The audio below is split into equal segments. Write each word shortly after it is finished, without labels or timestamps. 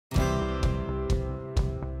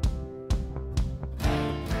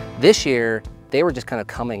This year, they were just kind of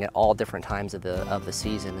coming at all different times of the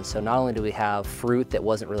season. And so not only do we have fruit that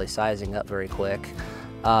wasn't really sizing up very quick,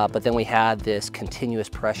 but then we had this continuous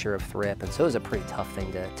pressure of thrip, and so it was a pretty tough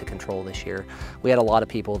thing to control this year. We had a lot of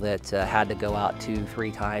people that had to go out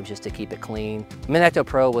 2-3 times just to keep it clean. Minecto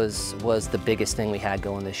Pro was the biggest thing we had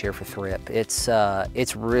going this year for thrip. It's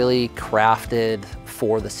really crafted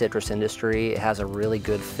for the citrus industry. It has a really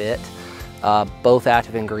good fit. Both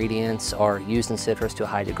active ingredients are used in citrus to a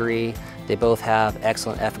high degree. They both have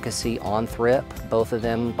excellent efficacy on thrip, both of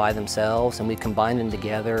them by themselves, and we combined them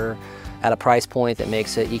together at a price point that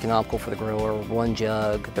makes it economical for the grower. 1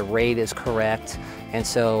 jug, the rate is correct, and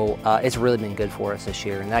so it's really been good for us this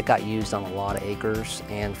year, and that got used on a lot of acres,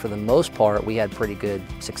 and for the most part we had pretty good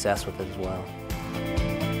success with it as well.